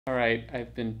All right,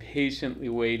 I've been patiently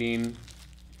waiting.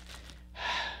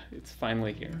 It's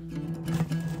finally here.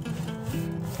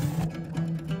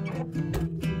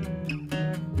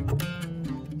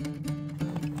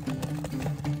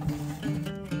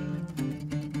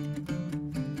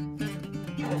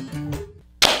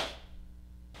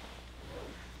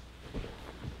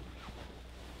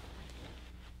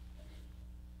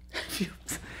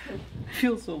 I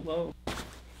feel so low.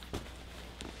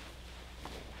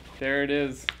 There it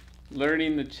is,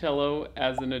 learning the cello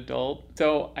as an adult.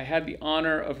 So I had the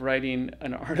honor of writing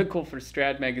an article for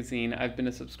Strad magazine. I've been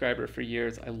a subscriber for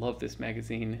years. I love this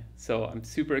magazine. So I'm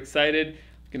super excited.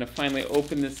 I'm gonna finally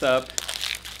open this up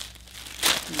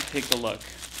and take a look.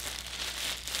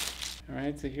 All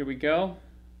right, so here we go.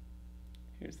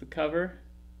 Here's the cover.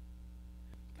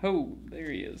 Oh, there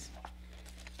he is.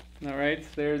 All right, so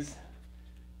there's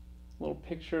a little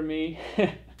picture of me.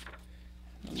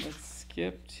 Let's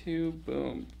skip to,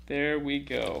 boom, there we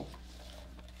go.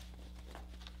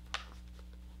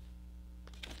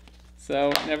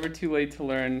 So, never too late to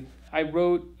learn. I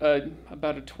wrote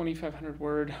about a 2,500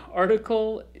 word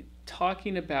article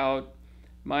talking about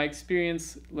my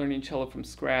experience learning cello from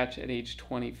scratch at age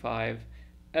 25.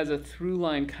 As a through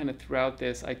line kind of throughout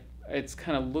this, it's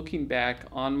kind of looking back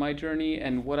on my journey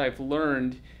and what I've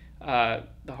learned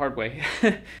the hard way.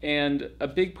 And a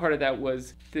big part of that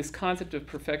was this concept of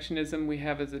perfectionism we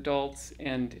have as adults,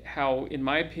 and how, in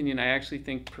my opinion, I actually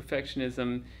think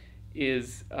perfectionism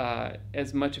is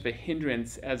as much of a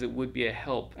hindrance as it would be a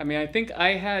help. I mean, I think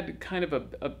I had kind of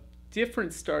a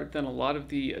different start than a lot of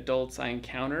the adults I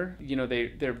encounter. You know,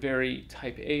 they're very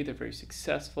type A, they're very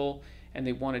successful, and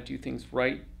they want to do things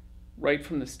right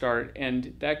from the start,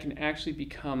 and that can actually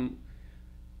become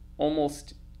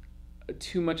almost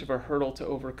too much of a hurdle to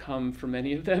overcome for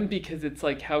many of them, because it's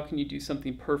like, how can you do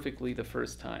something perfectly the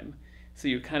first time? So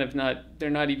you're kind of they're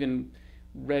not even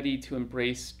ready to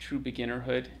embrace true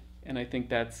beginnerhood. And I think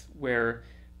that's where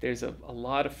there's a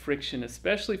lot of friction,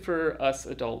 especially for us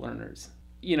adult learners.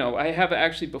 You know, I have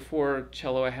actually, before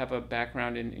cello, I have a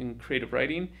background in creative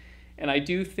writing. And I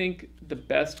do think the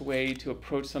best way to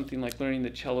approach something like learning the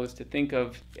cello is to think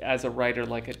of, as a writer,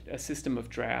 like a system of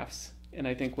drafts. And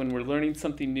I think when we're learning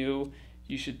something new,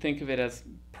 you should think of it as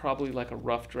probably like a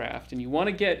rough draft. And you want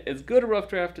to get as good a rough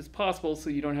draft as possible so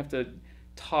you don't have to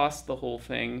toss the whole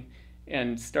thing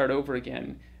and start over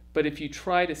again. But if you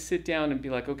try to sit down and be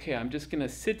like, okay, I'm just going to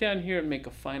sit down here and make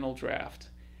a final draft,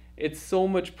 it's so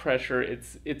much pressure.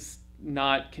 It's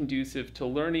not conducive to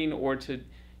learning or to,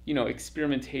 you know,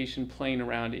 experimentation, playing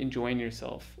around, enjoying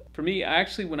yourself. For me,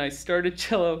 actually, when I started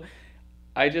cello,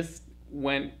 I just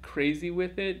went crazy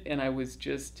with it, and I was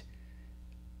just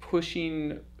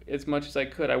pushing as much as I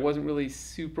could. I wasn't really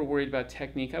super worried about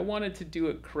technique. I wanted to do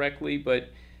it correctly, but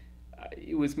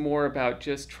it was more about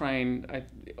just trying,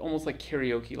 almost like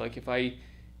karaoke. Like, if I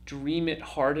dream it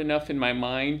hard enough in my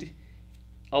mind,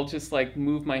 I'll just like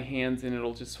move my hands and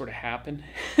it'll just sort of happen.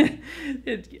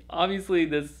 Obviously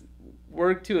this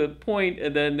worked to a point,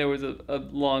 and then there was a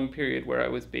long period where I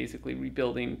was basically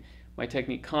rebuilding my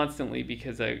technique constantly,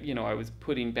 because I was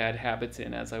putting bad habits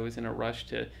in as I was in a rush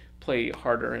to play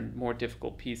harder and more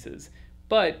difficult pieces.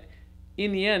 But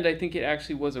in the end, I think it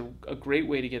actually was a great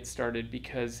way to get started,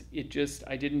 because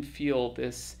I didn't feel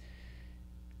this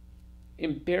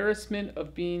embarrassment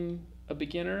of being a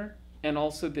beginner, and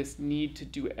also this need to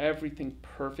do everything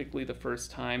perfectly the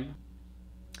first time.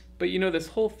 But you know, this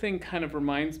whole thing kind of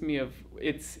reminds me of,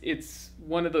 it's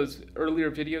one of those earlier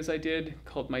videos I did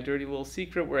called My Dirty Little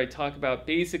Secret, where I talk about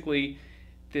basically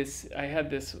this. I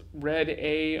had this red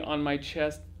A on my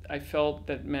chest. I felt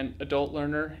that meant adult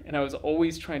learner, and I was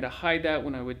always trying to hide that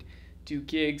when I would do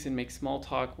gigs and make small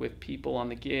talk with people on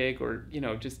the gig, or, you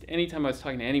know, just anytime I was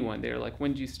talking to anyone, they were like,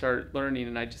 when did you start learning?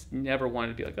 And I just never wanted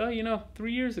to be like, oh, you know,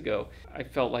 3 years ago. I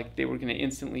felt like they were going to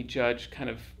instantly judge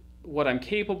kind of what I'm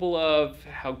capable of,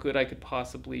 how good I could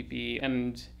possibly be.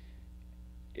 And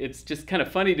it's just kind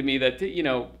of funny to me that, you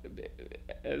know,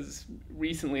 as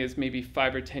recently as maybe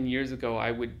 5 or 10 years ago, I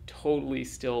would totally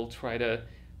still try to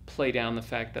play down the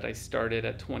fact that I started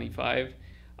at 25.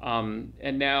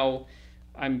 And now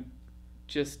I'm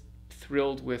just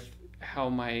thrilled with how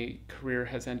my career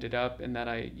has ended up, and that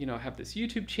I, you know, have this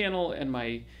YouTube channel and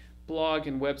my blog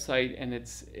and website,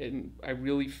 and I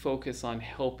really focus on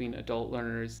helping adult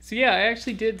learners. So yeah, I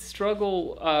actually did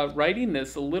struggle writing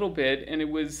this a little bit, and it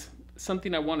was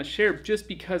something I want to share just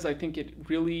because I think it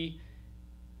really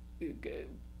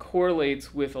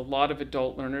correlates with a lot of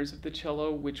adult learners of the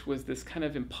cello, which was this kind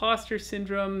of imposter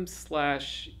syndrome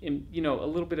slash, you know, a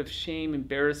little bit of shame,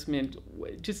 embarrassment,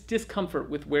 just discomfort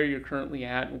with where you're currently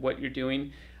at and what you're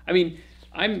doing. I mean,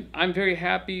 I'm very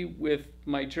happy with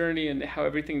my journey and how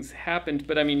everything's happened.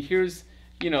 But I mean, here's,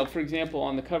 for example,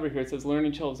 on the cover here it says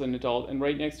learning cello as an adult, and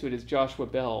right next to it is Joshua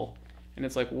Bell. And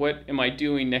it's like, what am I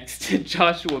doing next to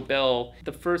Joshua Bell?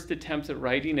 The first attempts at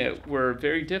writing it were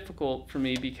very difficult for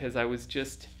me because I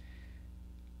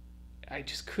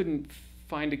just couldn't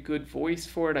find a good voice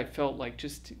for it. I felt like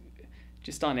just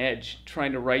on edge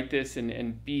trying to write this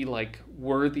and be like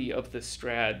worthy of the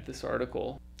Strad, this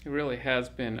article. It really has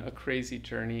been a crazy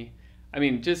journey. I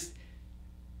mean,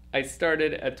 I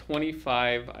started at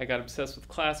 25. I got obsessed with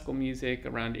classical music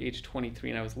around age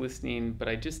 23, and I was listening, but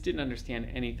I just didn't understand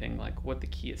anything, like what the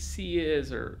key of C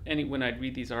is, or when I'd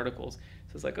read these articles.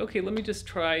 So it's like, okay, let me just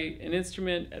try an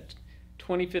instrument. At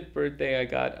 25th birthday, I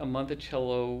got a month of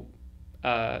cello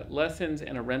lessons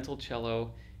and a rental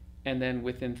cello, and then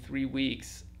within 3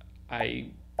 weeks, I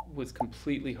was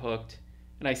completely hooked.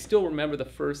 And I still remember the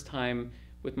first time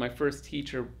with my first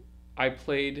teacher, I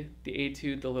played the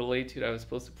etude, the little etude I was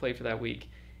supposed to play for that week,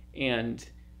 and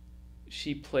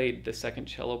she played the second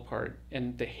cello part,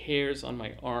 and the hairs on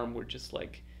my arm were just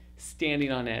like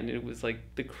standing on end. It was like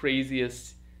the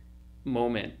craziest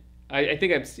moment. I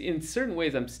think in certain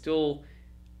ways, I'm still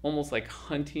almost like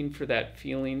hunting for that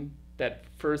feeling, that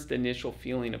first initial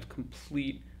feeling of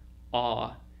complete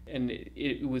awe. And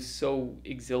it was so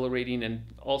exhilarating, and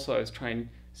also I was trying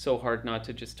so hard not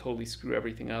to just totally screw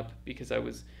everything up because I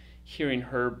was hearing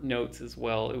her notes as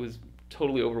well. It was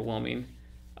totally overwhelming.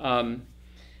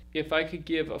 If I could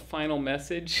give a final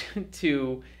message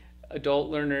to adult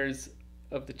learners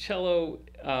of the cello,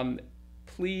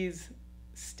 please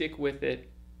stick with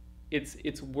it.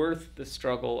 It's worth the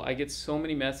struggle. I get so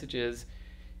many messages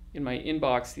in my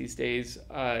inbox these days,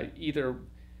 either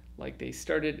like they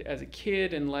started as a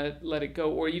kid and let it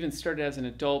go, or even started as an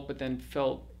adult but then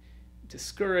felt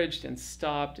discouraged and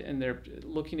stopped, and they're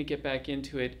looking to get back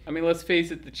into it. I mean, let's face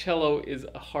it, the cello is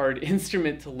a hard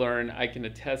instrument to learn. I can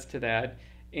attest to that.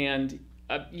 And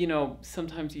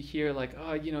sometimes you hear like,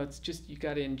 oh, it's just, you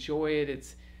got to enjoy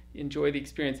it. Enjoy the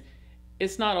experience.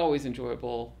 It's not always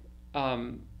enjoyable.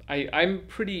 I'm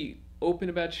pretty open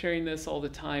about sharing this all the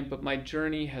time, but my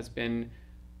journey has been,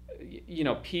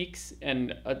 peaks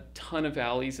and a ton of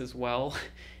valleys as well.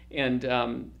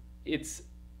 And it's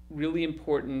really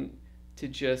important to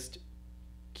just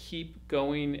keep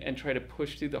going and try to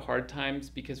push through the hard times,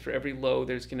 because for every low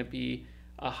there's going to be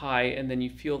a high, and then you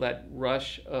feel that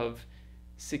rush of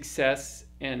success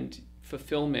and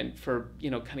fulfillment for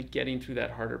kind of getting through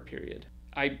that harder period.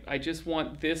 I just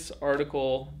want this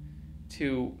article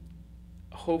to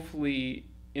hopefully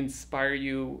inspire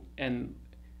you and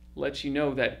let you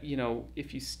know that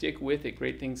if you stick with it,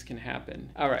 great things can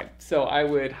happen. All right, so I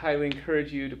would highly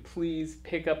encourage you to please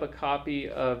pick up a copy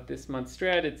of this month's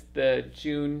Strad. It's the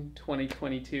June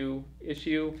 2022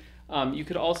 issue. You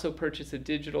could also purchase a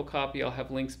digital copy. I'll have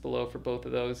links below for both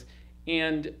of those.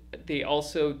 And they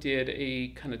also did a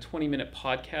kind of 20-minute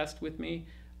podcast with me,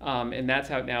 and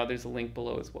that's out now. There's a link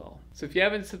below as well. So if you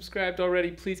haven't subscribed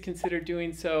already, please consider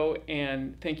doing so.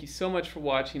 And thank you so much for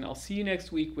watching. I'll see you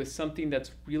next week with something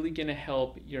that's really going to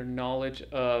help your knowledge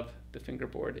of the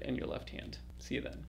fingerboard and your left hand. See you then.